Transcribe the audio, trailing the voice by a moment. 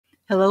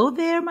Hello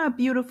there, my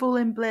beautiful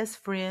and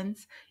blessed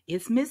friends.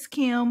 It's Miss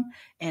Kim,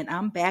 and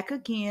I'm back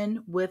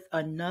again with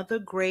another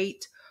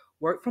great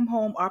work from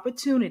home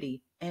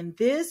opportunity. And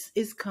this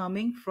is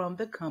coming from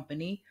the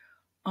company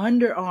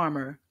Under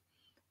Armour.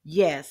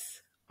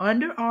 Yes,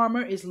 Under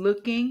Armour is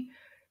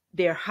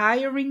they're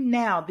hiring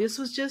now. This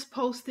was just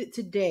posted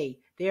today.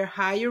 They're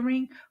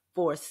hiring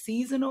for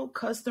seasonal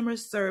customer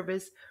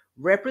service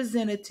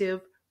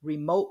representative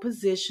remote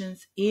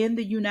positions in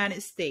the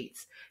United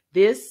States.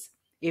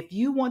 If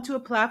you want to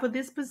apply for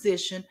this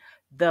position,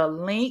 the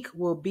link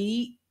will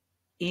be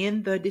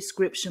in the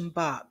description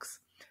box.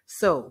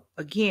 So,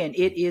 again,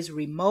 it is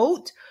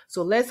remote.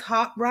 So, let's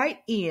hop right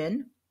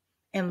in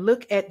and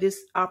look at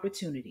this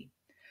opportunity.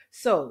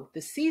 So,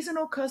 the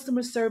seasonal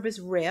customer service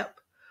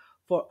rep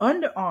for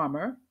Under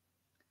Armour,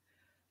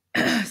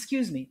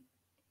 excuse me,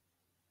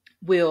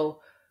 will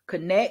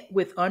connect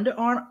with Under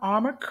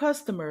Armour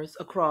customers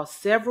across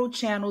several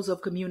channels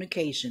of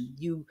communication.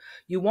 You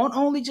won't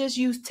only just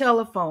use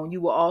telephone,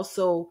 you will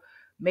also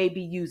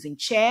maybe using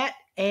chat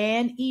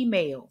and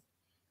email.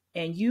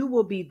 And you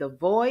will be the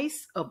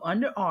voice of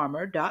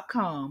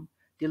UnderArmour.com,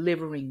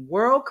 delivering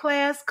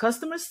world-class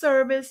customer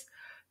service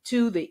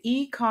to the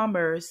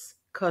e-commerce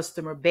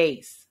customer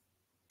base.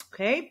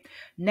 Okay?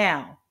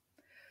 Now,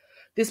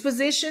 this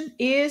position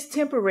is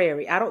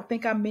temporary. I don't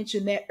think I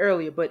mentioned that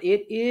earlier, but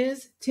it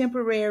is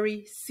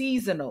temporary,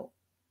 seasonal.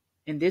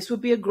 And this would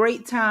be a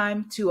great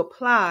time to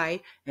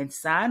apply and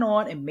sign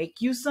on and make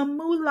you some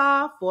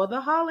moolah for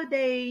the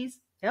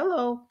holidays.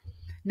 Hello.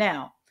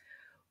 Now,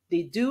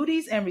 the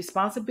duties and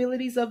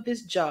responsibilities of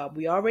this job.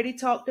 We already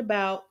talked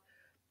about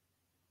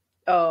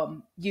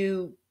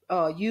you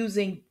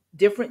using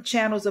different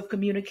channels of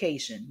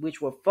communication,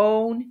 which were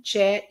phone,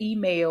 chat,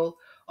 email,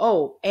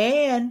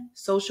 and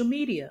social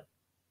media.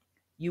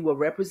 You will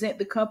represent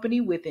the company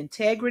with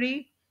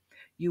integrity.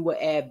 You will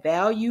add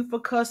value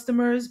for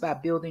customers by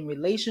building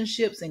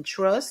relationships and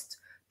trust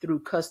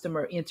through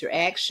customer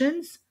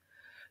interactions.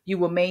 You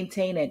will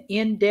maintain an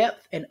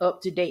in-depth and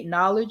up-to-date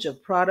knowledge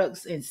of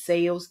products and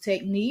sales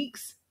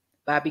techniques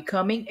by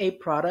becoming a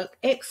product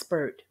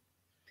expert.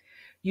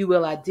 You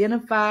will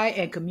identify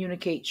and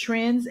communicate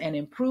trends and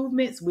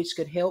improvements which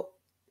could help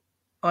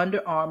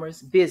Under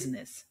Armour's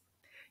business.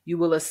 You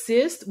will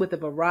assist with a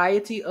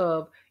variety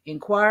of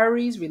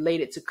inquiries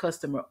related to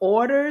customer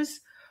orders,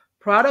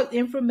 product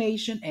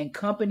information, and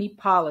company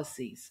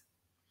policies.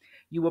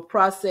 You will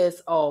process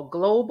all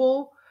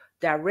global,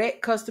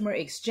 direct customer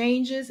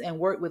exchanges and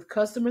work with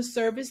customer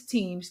service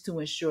teams to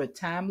ensure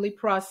timely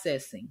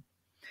processing.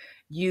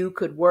 You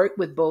could work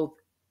with both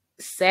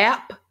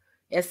SAP,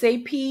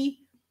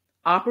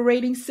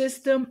 operating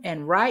system,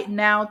 and Right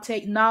Now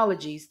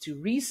technologies to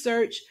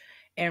research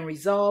and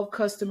resolve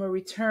customer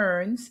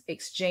returns,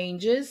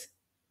 exchanges,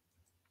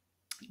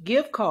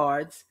 gift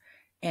cards,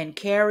 and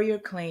carrier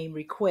claim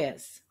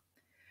requests.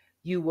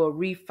 You will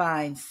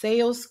refine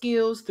sales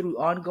skills through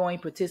ongoing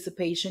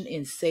participation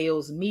in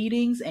sales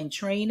meetings and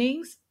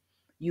trainings.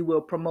 You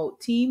will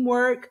promote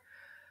teamwork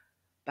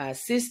by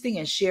assisting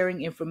and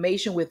sharing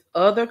information with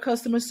other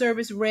customer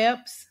service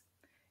reps.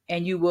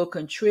 And you will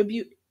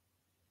contribute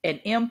an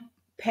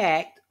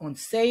impact on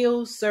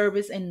sales,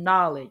 service, and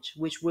knowledge,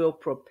 which will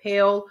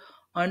propel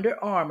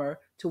Under Armour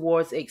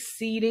towards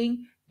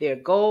exceeding their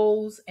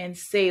goals and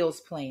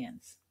sales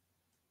plans.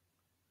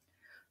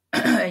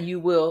 And you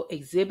will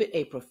exhibit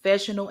a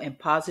professional and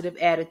positive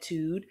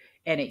attitude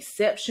and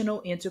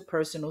exceptional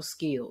interpersonal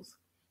skills.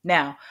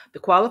 Now, the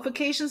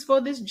qualifications for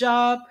this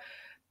job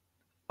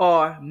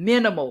are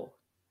minimal.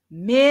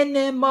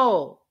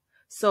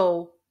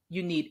 So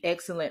you need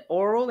excellent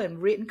oral and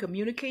written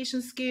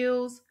communication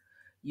skills.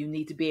 You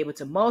need to be able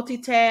to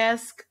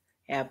multitask,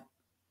 have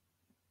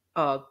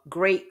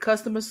great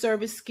customer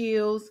service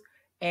skills,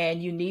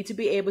 and you need to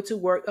be able to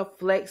work a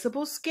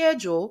flexible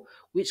schedule,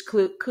 which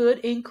could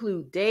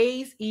include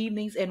days,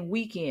 evenings, and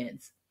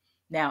weekends.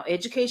 Now,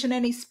 education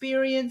and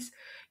experience,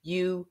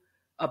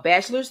 a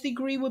bachelor's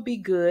degree would be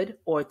good,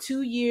 or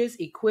 2 years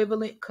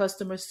equivalent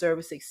customer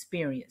service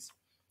experience.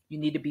 You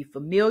need to be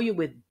familiar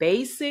with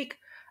basic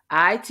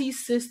IT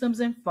systems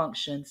and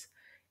functions,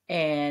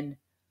 and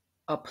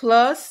a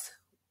plus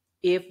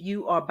if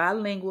you are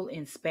bilingual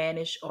in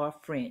Spanish or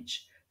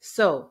French.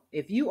 So,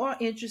 if you are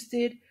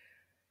interested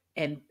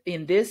in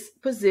this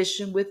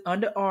position with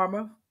Under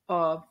Armour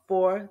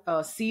for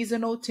a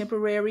seasonal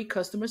temporary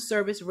customer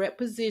service rep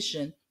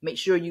position, make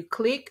sure you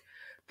click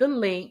the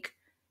link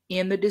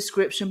in the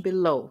description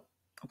below.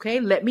 Okay,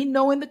 let me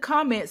know in the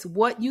comments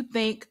what you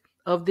think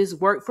of this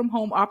work from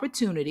home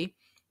opportunity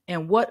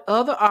and what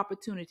other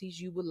opportunities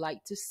you would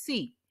like to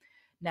see.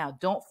 Now,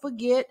 don't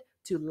forget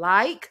to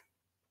like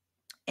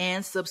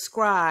and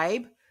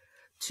subscribe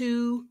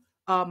to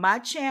my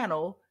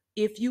channel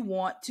if you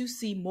want to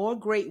see more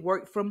great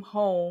work from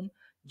home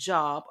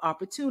job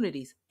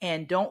opportunities.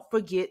 And don't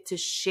forget to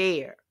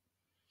share.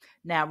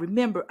 Now,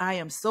 remember, I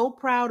am so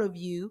proud of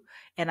you,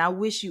 and I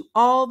wish you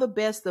all the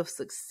best of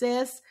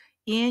success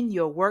in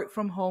your work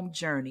from home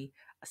journey.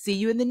 See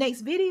you in the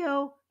next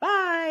video.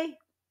 Bye.